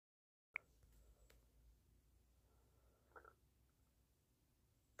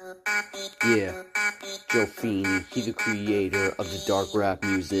Yeah, Jofini, he's the creator of the dark rap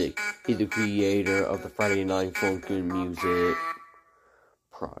music. He's the creator of the Friday Night Funkin' music.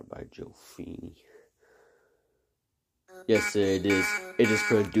 Proud by Jofini. Yes, it is. It is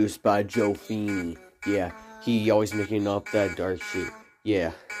produced by Jofini. Yeah, he always making up that dark shit.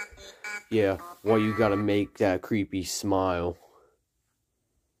 Yeah. Yeah, why you gotta make that creepy smile?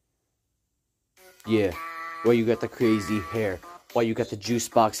 Yeah, why you got the crazy hair? Why you got the juice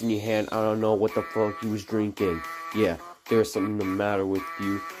box in your hand? I don't know what the fuck you was drinking. Yeah, there's something the matter with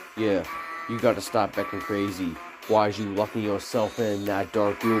you. Yeah, you gotta stop acting crazy. Why is you locking yourself in that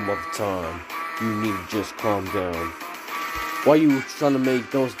dark room all the time? You need to just calm down. Why you trying to make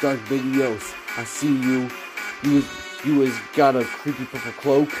those dark videos? I see you. You was got a creepy purple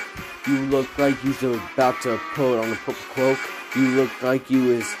cloak. You look like you was about to put on a purple cloak. You look like you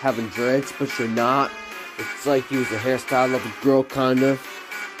was having dreads, but you're not. It's like you was a hairstyle of a girl, kind of.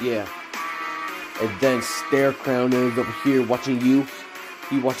 Yeah. And then Stare Crown is over here watching you.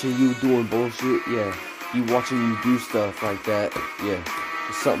 He watching you doing bullshit. Yeah. He watching you do stuff like that. Yeah.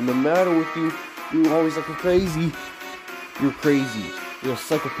 There's something the matter with you. You always looking crazy. You're crazy. You're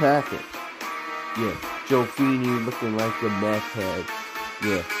psychopathic. Yeah. Jofini looking like a meth head.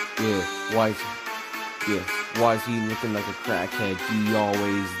 Yeah. Why is he looking like a crackhead? He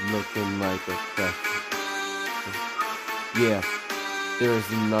always looking like a crackhead. Yeah, there is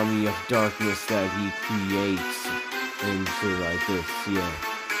an army of darkness that he creates into like this. Yeah.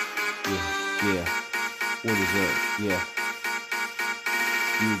 What is it? Yeah.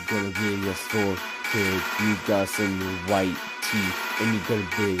 You got a big ass forehead. You got some white teeth, and you got a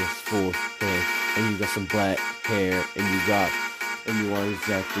big ass forehead, and you got some black hair, and you always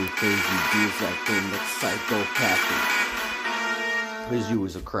acting crazy. You's acting like psychopathic. Because you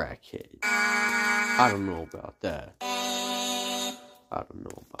was a crackhead. I don't know about that. I don't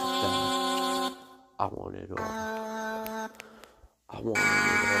know about that. I want it all. I want it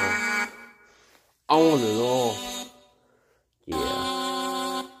all. I want it all.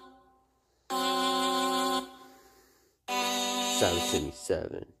 Yeah.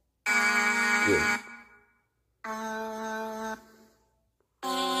 Savage77. Good.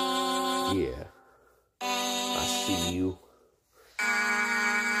 Yeah. I see you.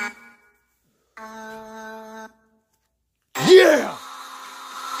 Yeah!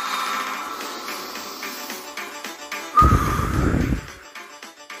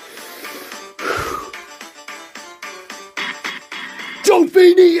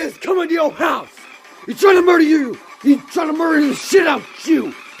 Jofini is coming to your house! He's trying to murder you! He's trying to murder the shit out of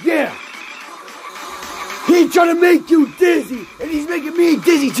you! Yeah! He's trying to make you dizzy! And he's making me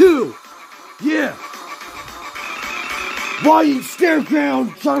dizzy too! Yeah! Why you stare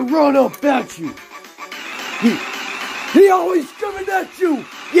down trying to run up at you? He always screaming at you!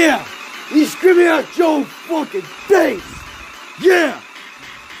 Yeah! He's screaming at your fucking face! Yeah!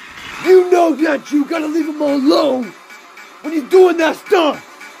 You know that you gotta leave him alone when he's doing that stuff!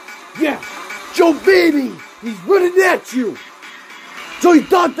 Yeah! Jofini, he's running at you! So you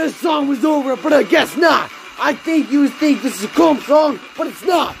thought this song was over, but I guess not! I think you think this is a calm song, but it's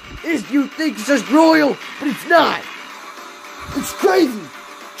not! You think it's just royal, but it's not! It's crazy!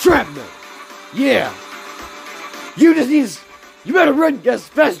 Trap me! Yeah! You just need to... You better run as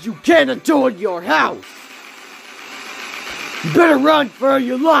fast as you can toward your house! You better run for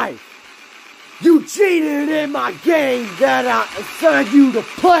your life! You cheated in my game that I assigned you to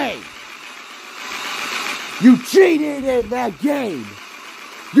play! You cheated in that game!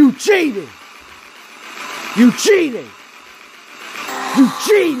 You cheated! You cheated! You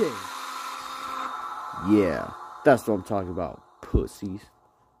cheated! Yeah, that's what I'm talking about, pussies.